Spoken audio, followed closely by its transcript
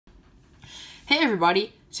Hey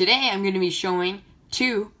everybody, today I'm going to be showing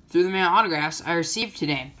 2 through the mail autographs I received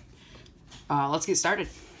today. Let's get started.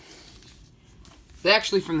 They're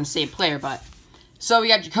actually from the same player, but... So we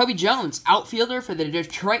got Jacoby Jones, outfielder for the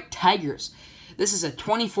Detroit Tigers. This is a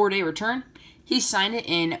 24-day return. He signed it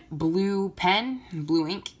in blue pen, blue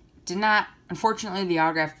ink. Unfortunately, the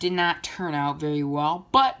autograph did not turn out very well,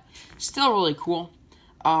 but still really cool.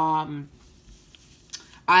 I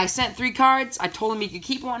sent 3 cards. I told him he could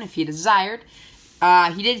keep one if he desired.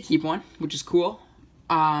 He did keep one, which is cool.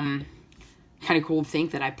 Kind of cool to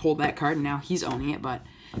think that I pulled that card and now he's owning it, but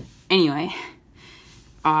anyway.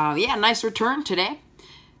 Yeah, nice return today.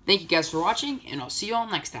 Thank you guys for watching, and I'll see you all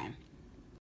next time.